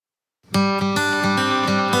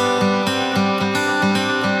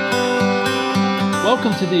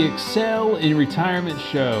Welcome to the Excel in Retirement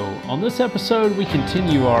Show. On this episode, we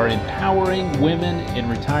continue our Empowering Women in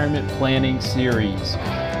Retirement Planning series.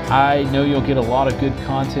 I know you'll get a lot of good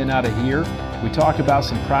content out of here. We talk about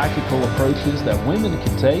some practical approaches that women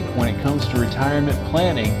can take when it comes to retirement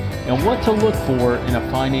planning and what to look for in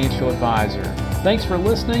a financial advisor. Thanks for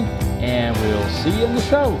listening, and we'll see you in the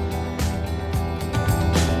show.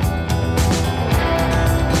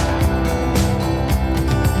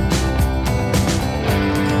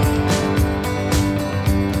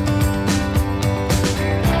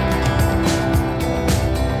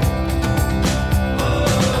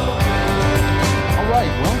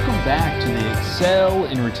 Excel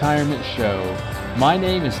in Retirement Show. My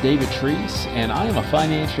name is David Treese, and I am a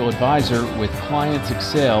financial advisor with Clients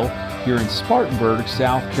Excel here in Spartanburg,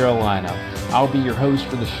 South Carolina. I'll be your host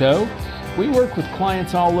for the show. We work with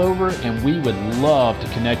clients all over, and we would love to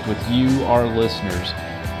connect with you, our listeners.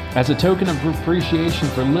 As a token of appreciation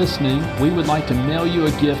for listening, we would like to mail you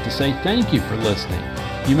a gift to say thank you for listening.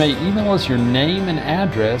 You may email us your name and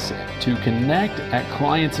address to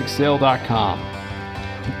connect@clientsexcel.com.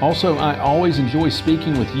 Also, I always enjoy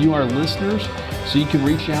speaking with you, our listeners, so you can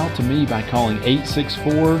reach out to me by calling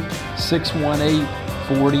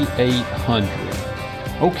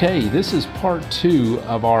 864-618-4800. Okay, this is part 2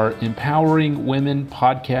 of our Empowering Women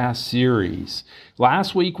podcast series.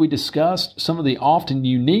 Last week, we discussed some of the often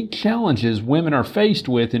unique challenges women are faced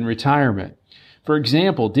with in retirement. For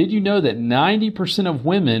example, did you know that 90% of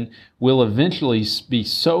women will eventually be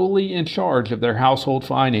solely in charge of their household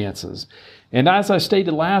finances? And as I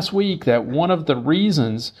stated last week, that one of the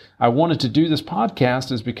reasons I wanted to do this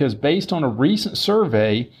podcast is because based on a recent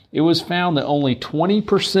survey, it was found that only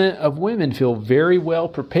 20% of women feel very well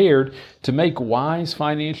prepared to make wise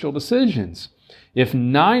financial decisions. If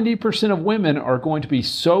 90% of women are going to be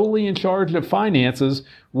solely in charge of finances,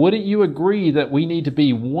 wouldn't you agree that we need to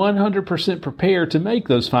be 100% prepared to make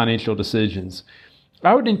those financial decisions?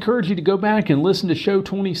 I would encourage you to go back and listen to show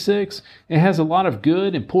 26. It has a lot of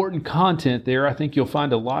good, important content there I think you'll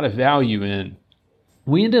find a lot of value in.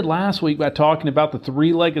 We ended last week by talking about the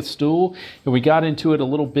three-legged stool, and we got into it a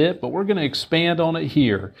little bit, but we're going to expand on it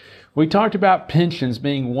here. We talked about pensions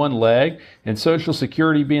being one leg and Social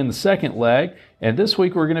Security being the second leg, and this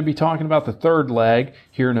week we're going to be talking about the third leg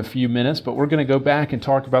here in a few minutes, but we're going to go back and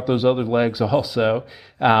talk about those other legs also.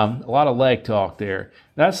 A lot of leg talk there.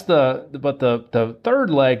 But the third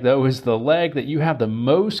leg, though, is the leg that you have the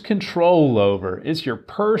most control over. It's your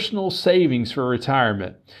personal savings for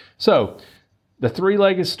retirement. So, the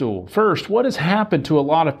three-legged stool. First, what has happened to a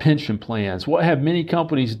lot of pension plans? What have many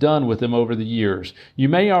companies done with them over the years? You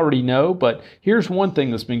may already know, but here's one thing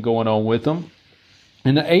that's been going on with them.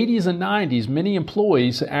 In the 80s and 90s, many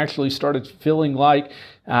employees actually started feeling like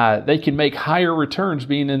they can make higher returns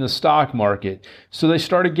being in the stock market. So they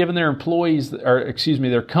started giving their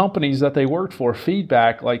their companies that they worked for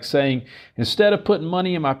feedback, like saying, instead of putting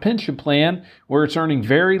money in my pension plan where it's earning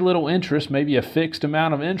very little interest, maybe a fixed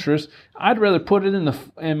amount of interest, I'd rather put it in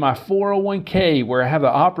my 401k where I have the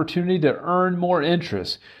opportunity to earn more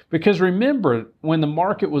interest. Because remember, when the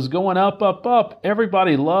market was going up,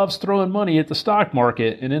 everybody loves throwing money at the stock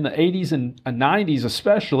market. And in the 80s and 90s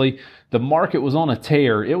especially, the market was on a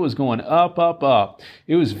tear. It was going up.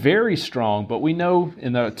 It was very strong. But we know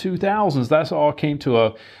in the 2000s, that's all came to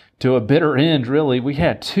a bitter end, really. We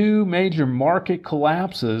had two major market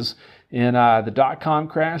collapses in the dot-com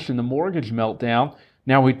crash and the mortgage meltdown.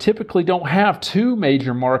 Now, we typically don't have two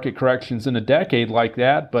major market corrections in a decade like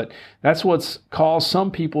that, but that's what's caused some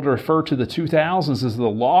people to refer to the 2000s as the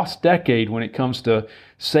lost decade when it comes to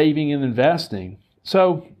saving and investing.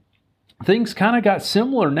 So things kind of got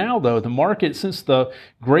similar now, though. The market, since the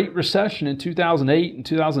Great Recession in 2008 and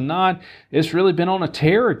 2009, it's really been on a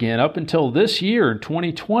tear again up until this year in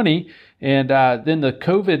 2020. And then the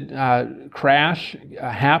COVID crash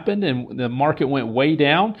happened and the market went way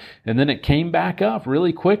down, and then it came back up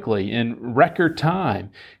really quickly in record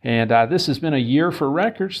time. And this has been a year for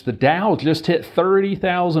records. The Dow just hit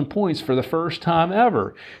 30,000 points for the first time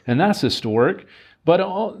ever, and that's historic. But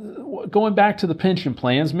going back to the pension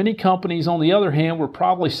plans, many companies, on the other hand, were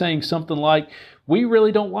probably saying something like, we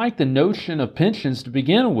really don't like the notion of pensions to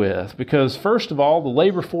begin with, because first of all, the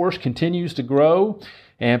labor force continues to grow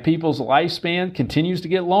and people's lifespan continues to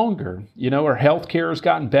get longer. Our health care has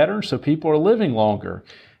gotten better, so people are living longer.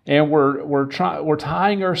 And we're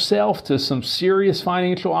tying ourselves to some serious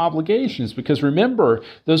financial obligations, because remember,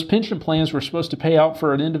 those pension plans were supposed to pay out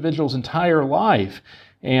for an individual's entire life.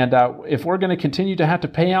 And if we're going to continue to have to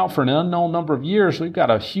pay out for an unknown number of years, we've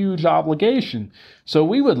got a huge obligation. So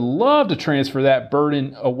we would love to transfer that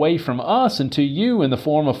burden away from us and to you in the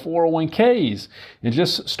form of 401ks and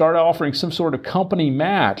just start offering some sort of company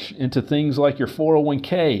match into things like your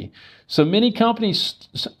 401k. So many companies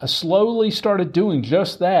slowly started doing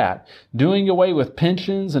just that, doing away with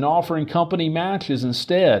pensions and offering company matches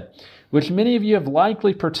instead, which many of you have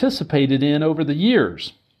likely participated in over the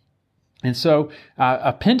years. And so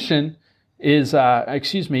a pension is,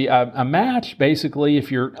 a match, basically,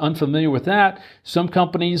 if you're unfamiliar with that. Some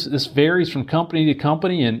companies, this varies from company to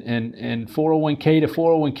company and 401k to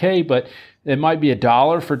 401k, but it might be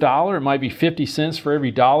 $1 for dollar. It might be 50 cents for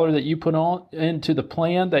every dollar that you put on into the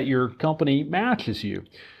plan that your company matches you.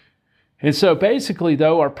 And so basically,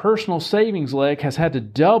 though, our personal savings leg has had to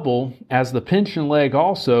double as the pension leg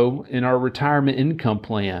also in our retirement income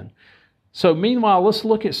plan. So meanwhile, let's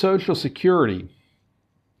look at Social Security.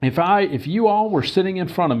 If you all were sitting in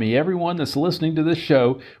front of me, everyone that's listening to this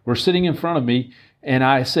show were sitting in front of me, and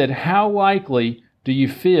I said, how likely do you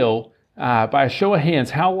feel, by a show of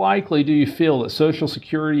hands, how likely do you feel that Social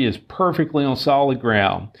Security is perfectly on solid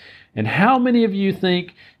ground? And how many of you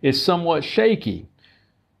think it's somewhat shaky?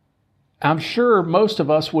 I'm sure most of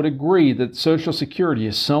us would agree that Social Security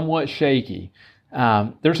is somewhat shaky.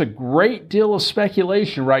 There's a great deal of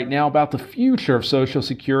speculation right now about the future of Social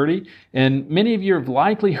Security, and many of you have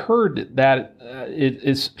likely heard that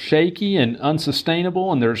it's shaky and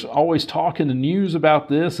unsustainable, and there's always talk in the news about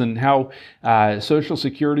this and how Social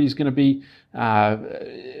Security is going to be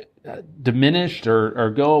diminished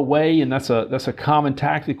or go away, and that's a common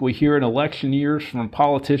tactic we hear in election years from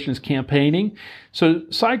politicians campaigning. So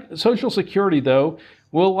Social Security, though,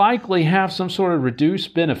 will likely have some sort of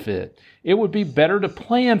reduced benefit. It would be better to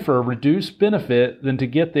plan for a reduced benefit than to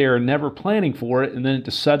get there and never planning for it and then it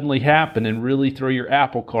to suddenly happen and really throw your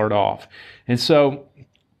apple cart off. And so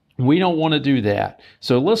we don't want to do that.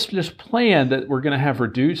 So let's just plan that we're going to have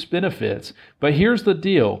reduced benefits. But here's the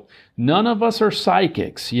deal. None of us are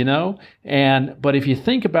psychics, but if you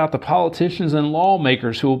think about the politicians and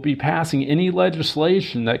lawmakers who will be passing any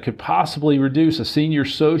legislation that could possibly reduce a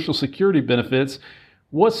senior's Social Security benefits,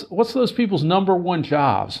 what's those people's number one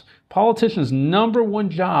jobs? Politicians' number one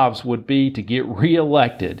jobs would be to get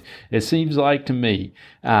reelected, it seems like to me.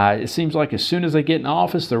 It seems like as soon as they get in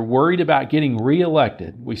office, they're worried about getting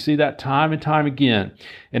reelected. We see that time and time again.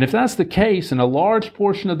 And if that's the case, and a large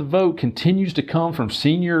portion of the vote continues to come from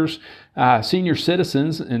senior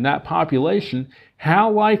citizens in that population, how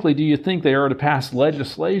likely do you think they are to pass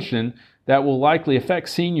legislation that will likely affect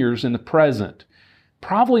seniors in the present?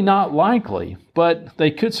 Probably not likely, but they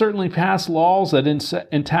could certainly pass laws that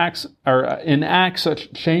enact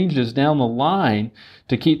such changes down the line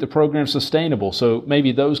to keep the program sustainable. So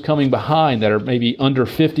maybe those coming behind that are maybe under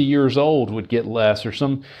 50 years old would get less, or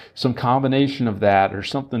some combination of that, or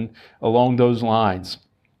something along those lines.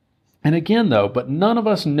 And again, though, but none of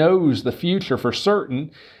us knows the future for certain,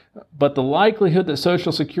 but the likelihood that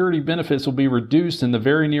Social Security benefits will be reduced in the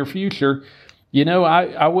very near future,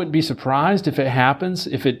 I wouldn't be surprised if it happens.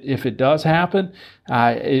 If it does happen,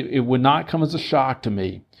 it would not come as a shock to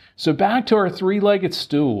me. So back to our three-legged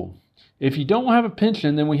stool. If you don't have a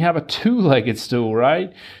pension, then we have a two-legged stool,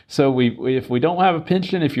 right? So if we don't have a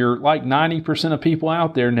pension, if you're like 90% of people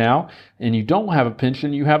out there now, and you don't have a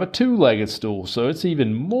pension, you have a two-legged stool. So it's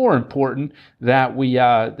even more important that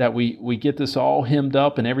we get this all hemmed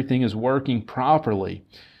up and everything is working properly.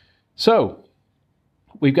 So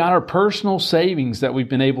we've got our personal savings that we've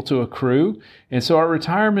been able to accrue, and so our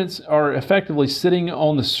retirements are effectively sitting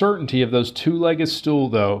on the certainty of those two-legged stool,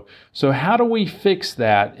 though. So how do we fix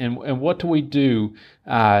that, and what do we do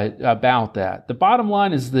about that? The bottom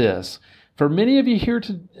line is this. For many of you here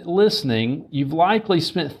listening, you've likely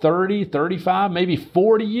spent 30, 35, maybe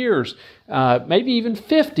 40 years, maybe even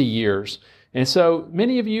 50 years. And so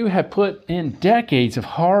many of you have put in decades of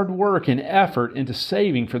hard work and effort into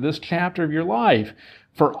saving for this chapter of your life.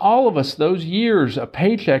 For all of us, those years, a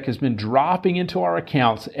paycheck has been dropping into our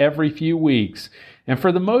accounts every few weeks. And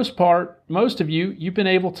for the most part, most of you've been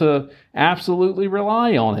able to absolutely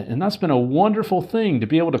rely on it. And that's been a wonderful thing, to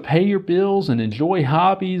be able to pay your bills and enjoy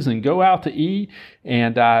hobbies and go out to eat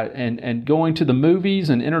and going to the movies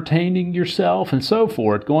and entertaining yourself and so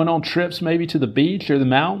forth, going on trips maybe to the beach or the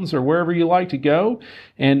mountains or wherever you like to go.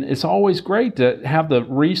 And it's always great to have the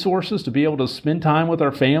resources to be able to spend time with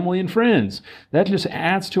our family and friends. That just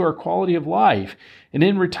adds to our quality of life. And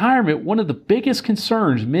in retirement, one of the biggest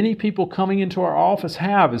concerns many people coming into our office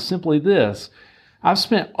have is simply this. I've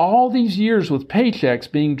spent all these years with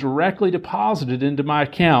paychecks being directly deposited into my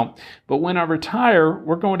account, but when I retire,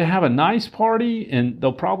 we're going to have a nice party, and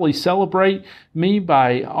they'll probably celebrate me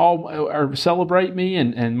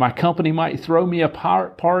and my company might throw me a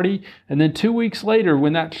party, and then 2 weeks later,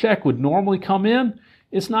 when that check would normally come in,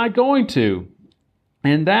 it's not going to.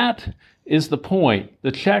 And that is the point.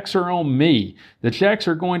 The checks are on me. The checks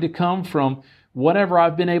are going to come from whatever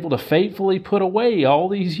I've been able to faithfully put away all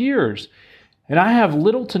these years. And I have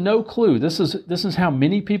little to no clue. This is how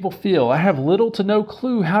many people feel. I have little to no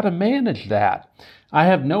clue how to manage that. I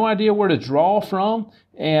have no idea where to draw from,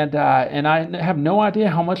 and I have no idea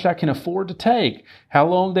how much I can afford to take, how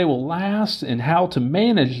long they will last, and how to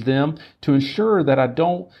manage them to ensure that I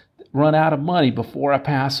don't run out of money before I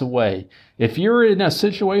pass away. If you're in a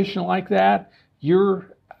situation like that,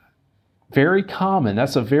 you're very common.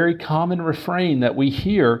 That's a very common refrain that we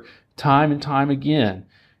hear time and time again.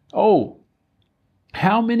 Oh,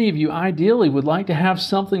 how many of you ideally would like to have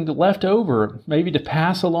something left over, maybe to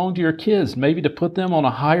pass along to your kids, maybe to put them on a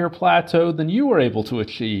higher plateau than you were able to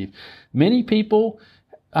achieve? Many people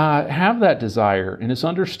have that desire, and it's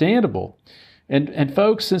understandable. And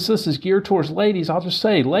folks, since this is geared towards ladies, I'll just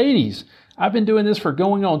say, ladies, I've been doing this for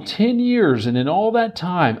going on 10 years, and in all that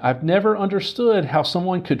time, I've never understood how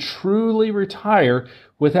someone could truly retire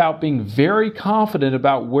without being very confident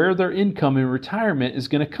about where their income in retirement is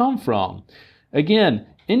going to come from. Again,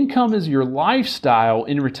 income is your lifestyle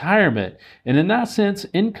in retirement, and in that sense,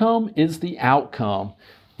 income is the outcome.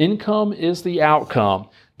 Income is the outcome.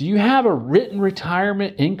 Do you have a written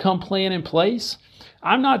retirement income plan in place?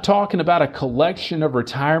 I'm not talking about a collection of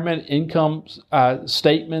retirement income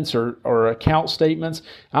statements or account statements.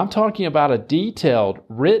 I'm talking about a detailed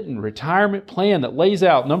written retirement plan that lays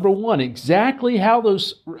out, number one, exactly how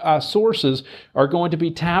those sources are going to be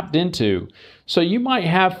tapped into. So you might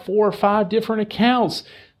have 4 or 5 different accounts,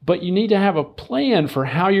 but you need to have a plan for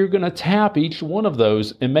how you're going to tap each one of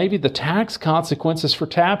those, and maybe the tax consequences for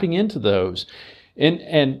tapping into those.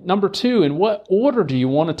 And number 2, in what order do you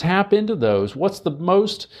want to tap into those? What's the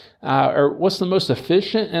most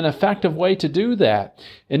efficient and effective way to do that?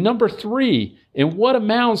 And number 3, in what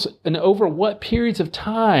amounts and over what periods of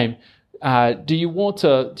time do you want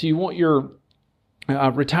your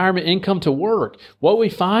retirement income to work? What we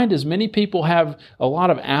find is many people have a lot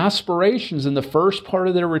of aspirations in the first part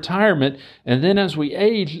of their retirement, and then as we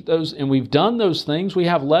age and we've done those things, we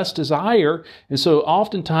have less desire, and so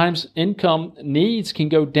oftentimes income needs can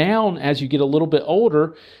go down as you get a little bit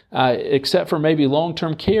older, except for maybe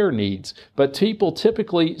long-term care needs. But people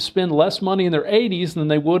typically spend less money in their 80s than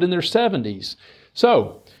they would in their 70s.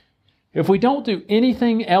 So if we don't do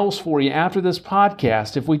anything else for you after this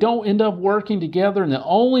podcast, if we don't end up working together and the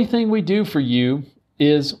only thing we do for you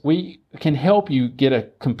is we can help you get a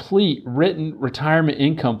complete written retirement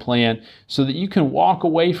income plan so that you can walk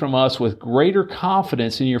away from us with greater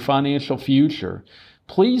confidence in your financial future,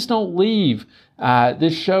 please don't leave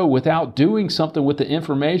this show without doing something with the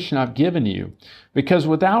information I've given you. Because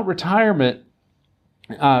retirement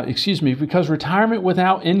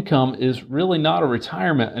without income is really not a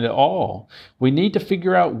retirement at all. We need to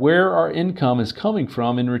figure out where our income is coming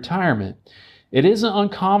from in retirement. It isn't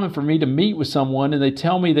uncommon for me to meet with someone and they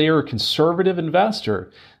tell me they are a conservative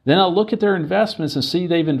investor. Then I'll look at their investments and see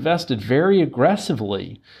they've invested very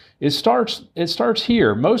aggressively. It starts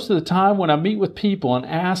here. Most of the time when I meet with people and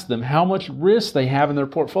ask them how much risk they have in their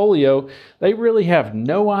portfolio, they really have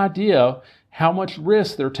no idea how much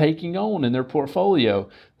risk they're taking on in their portfolio.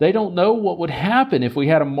 They don't know what would happen if we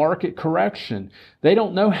had a market correction. They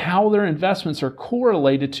don't know how their investments are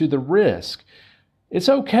correlated to the risk. It's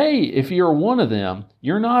okay if you're one of them.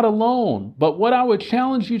 You're not alone. But what I would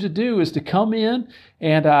challenge you to do is to come in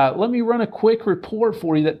and let me run a quick report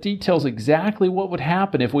for you that details exactly what would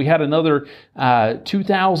happen if we had another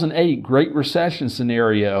 2008 Great Recession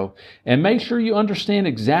scenario. And make sure you understand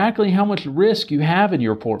exactly how much risk you have in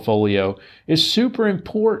your portfolio. It's super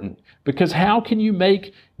important, because how can you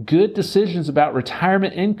make good decisions about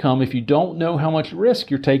retirement income if you don't know how much risk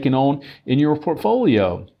you're taking on in your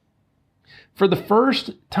portfolio? For the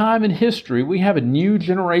first time in history, we have a new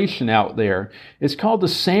generation out there. It's called the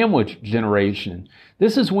sandwich generation.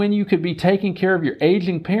 This is when you could be taking care of your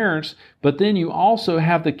aging parents, but then you also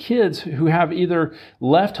have the kids who have either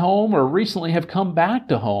left home or recently have come back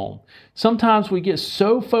to home. Sometimes we get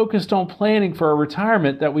so focused on planning for our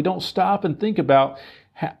retirement that we don't stop and think about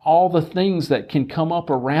all the things that can come up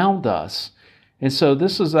around us. And so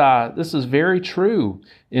this is very true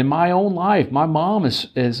in my own life. My mom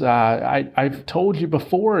I've told you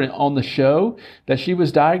before on the show that she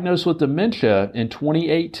was diagnosed with dementia in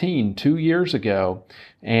 2018, 2 years ago.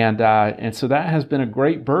 And so that has been a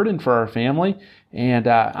great burden for our family. And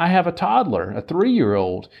I have a toddler, a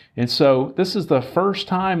 3-year-old. And so this is the first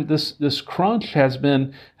time this crunch has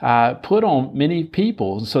been put on many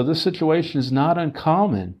people. And so this situation is not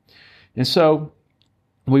uncommon. And so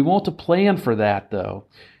we want to plan for that, though.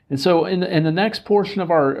 And so in the next portion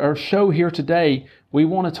of our show here today, we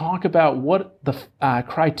want to talk about what the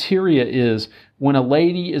criteria is when a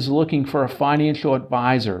lady is looking for a financial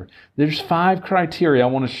advisor. There's 5 criteria I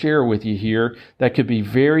want to share with you here that could be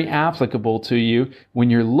very applicable to you when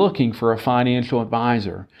you're looking for a financial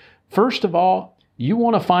advisor. First of all, you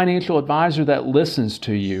want a financial advisor that listens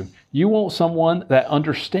to you. You want someone that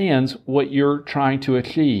understands what you're trying to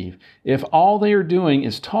achieve. If all they are doing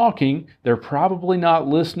is talking, they're probably not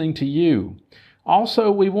listening to you.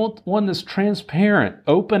 Also, we want one that's transparent,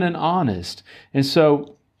 open, and honest. And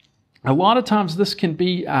so a lot of times this can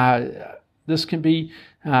be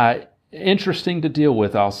interesting to deal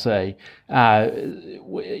with, I'll say.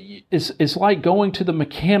 It's like going to the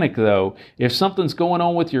mechanic, though. If something's going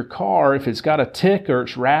on with your car, if it's got a tick or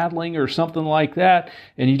it's rattling or something like that,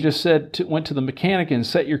 and you just went to the mechanic and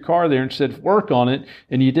set your car there and said, work on it,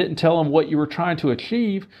 and you didn't tell them what you were trying to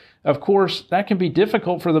achieve, of course, that can be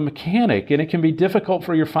difficult for the mechanic, and it can be difficult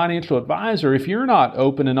for your financial advisor if you're not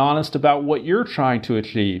open and honest about what you're trying to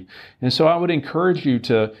achieve. And so I would encourage you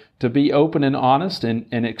to be open and honest and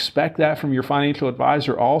expect that from your financial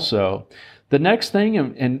advisor also. The next thing,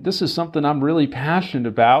 and this is something I'm really passionate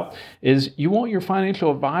about, is you want your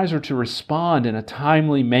financial advisor to respond in a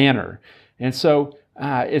timely manner. And so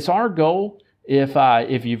it's our goal,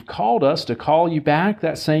 if you've called us, to call you back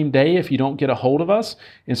that same day if you don't get a hold of us,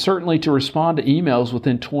 and certainly to respond to emails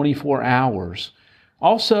within 24 hours.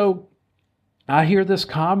 Also, I hear this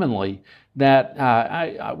commonly,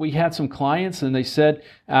 that we had some clients and they said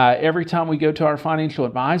every time we go to our financial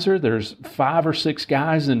advisor, there's 5 or 6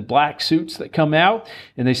 guys in black suits that come out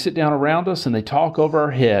and they sit down around us and they talk over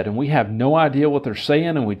our head, and we have no idea what they're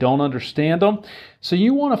saying and we don't understand them. So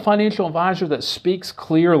you want a financial advisor that speaks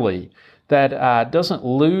clearly, that doesn't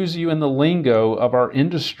lose you in the lingo of our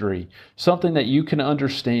industry, something that you can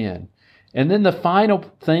understand. And then the final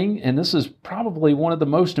thing, and this is probably one of the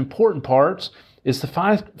most important parts, is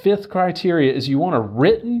the fifth criteria is you want a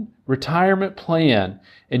written retirement plan,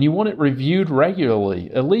 and you want it reviewed regularly,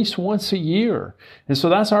 at least once a year. And so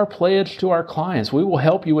that's our pledge to our clients. We will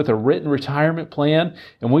help you with a written retirement plan,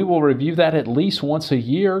 and we will review that at least once a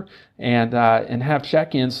year and have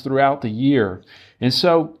check-ins throughout the year. And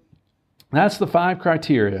so that's the 5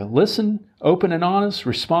 criteria. Listen, open and honest,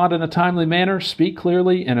 respond in a timely manner, speak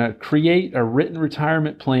clearly, and create a written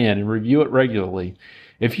retirement plan and review it regularly.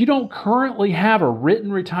 If you don't currently have a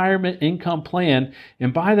written retirement income plan,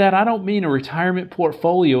 and by that I don't mean a retirement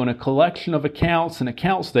portfolio and a collection of accounts and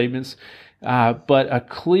account statements, but a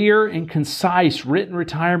clear and concise written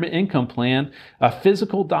retirement income plan, a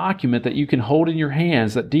physical document that you can hold in your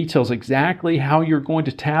hands that details exactly how you're going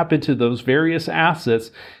to tap into those various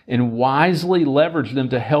assets and wisely leverage them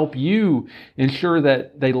to help you ensure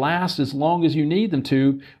that they last as long as you need them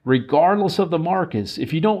to, regardless of the markets.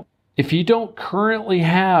 If you don't currently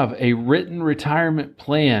have a written retirement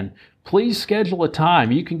plan, please schedule a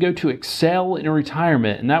time. You can go to Excel in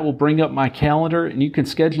Retirement, and that will bring up my calendar, and you can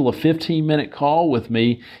schedule a 15-minute call with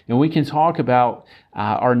me, and we can talk about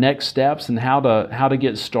our next steps and how to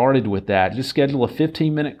get started with that. Just schedule a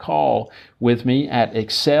 15-minute call with me at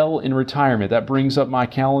Excel in Retirement. That brings up my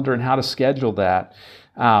calendar and how to schedule that.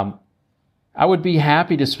 I would be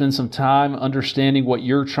happy to spend some time understanding what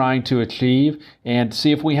you're trying to achieve and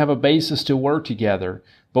see if we have a basis to work together.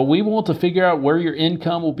 But we want to figure out where your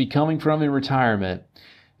income will be coming from in retirement.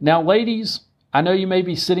 Now, ladies, I know you may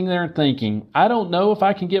be sitting there and thinking, I don't know if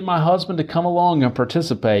I can get my husband to come along and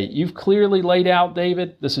participate. You've clearly laid out,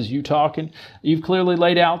 David, this is you talking, you've clearly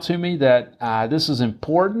laid out to me that this is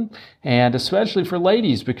important, and especially for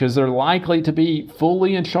ladies, because they're likely to be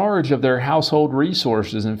fully in charge of their household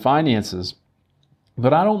resources and finances.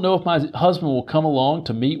 But I don't know if my husband will come along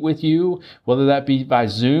to meet with you, whether that be by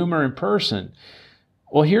Zoom or in person.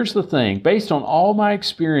 Well, here's the thing. Based on all my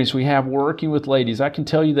experience we have working with ladies, I can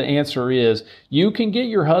tell you the answer is you can get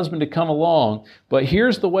your husband to come along, but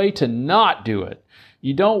here's the way to not do it.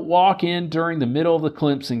 You don't walk in during the middle of the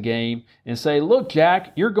Clemson game and say, look,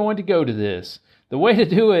 Jack, you're going to go to this. The way to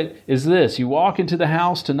do it is this. You walk into the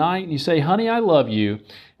house tonight and you say, honey, I love you.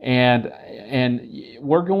 And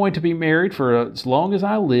we're going to be married for as long as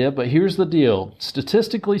I live, but here's the deal.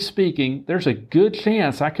 Statistically speaking, there's a good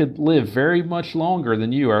chance I could live very much longer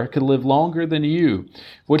than you, or I could live longer than you,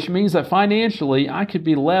 which means that financially I could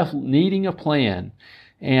be left needing a plan.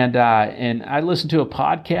 And I listened to a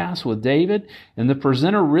podcast with David, and the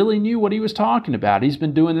presenter really knew what he was talking about. He's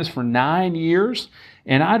been doing this for 9 years,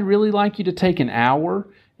 and I'd really like you to take an hour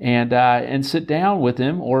and sit down with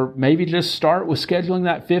him, or maybe just start with scheduling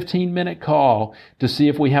that 15-minute call to see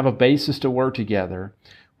if we have a basis to work together.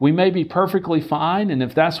 We may be perfectly fine, and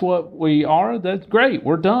if that's what we are, that's great.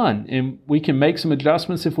 We're done, and we can make some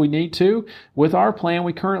adjustments if we need to with our plan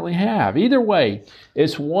we currently have. Either way,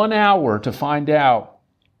 it's 1 hour to find out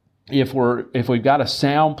if we've got a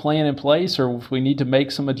sound plan in place or if we need to make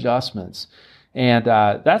some adjustments. And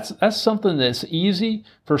that's something that's easy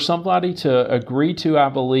for somebody to agree to, I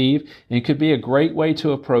believe, and it could be a great way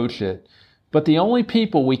to approach it. But the only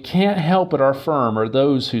people we can't help at our firm are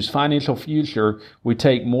those whose financial future we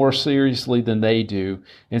take more seriously than they do.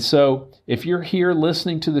 And so if you're here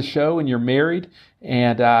listening to the show and you're married,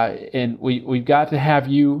 and we've got to have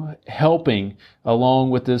you helping along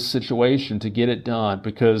with this situation to get it done,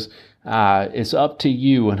 because it's up to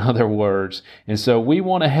you, in other words. And so we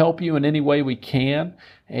want to help you in any way we can.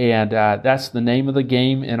 And that's the name of the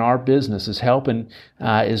game in our business, is helping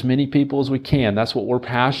as many people as we can. That's what we're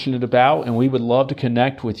passionate about, and we would love to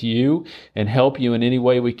connect with you and help you in any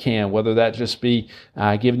way we can, whether that just be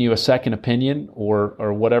giving you a second opinion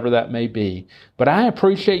or whatever that may be. But I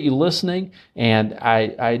appreciate you listening, and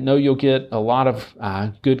I know you'll get a lot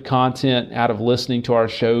of good content out of listening to our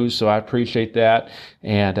shows, so I appreciate that.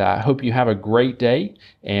 And I hope you have a great day,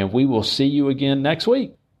 and we will see you again next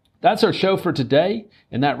week. That's our show for today,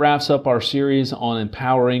 and that wraps up our series on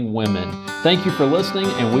empowering women. Thank you for listening,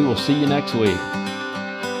 and we will see you next week.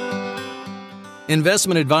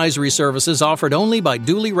 Investment advisory services offered only by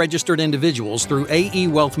duly registered individuals through AE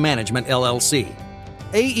Wealth Management, LLC.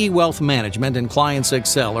 AE Wealth Management and Clients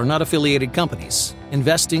Excel are not affiliated companies.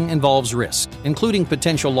 Investing involves risk, including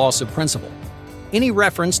potential loss of principal. Any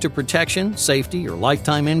reference to protection, safety, or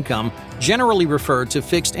lifetime income generally refer to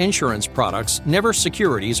fixed insurance products, never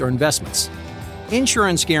securities or investments.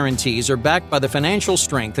 Insurance guarantees are backed by the financial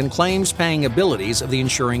strength and claims-paying abilities of the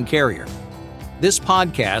insuring carrier. This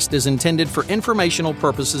podcast is intended for informational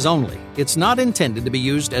purposes only. It's not intended to be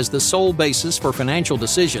used as the sole basis for financial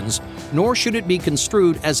decisions, nor should it be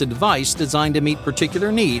construed as advice designed to meet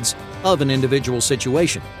particular needs of an individual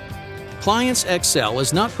situation. Clients Excel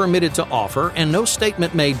is not permitted to offer, and no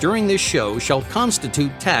statement made during this show shall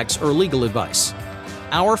constitute tax or legal advice.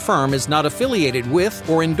 Our firm is not affiliated with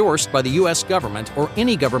or endorsed by the U.S. government or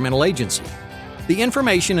any governmental agency. The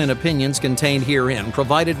information and opinions contained herein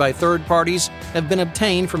provided by third parties have been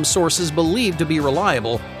obtained from sources believed to be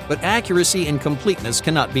reliable, but accuracy and completeness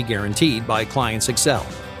cannot be guaranteed by Clients Excel.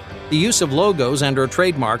 The use of logos and/or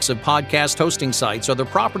trademarks of podcast hosting sites are the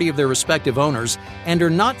property of their respective owners and are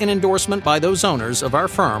not an endorsement by those owners of our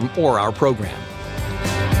firm or our program.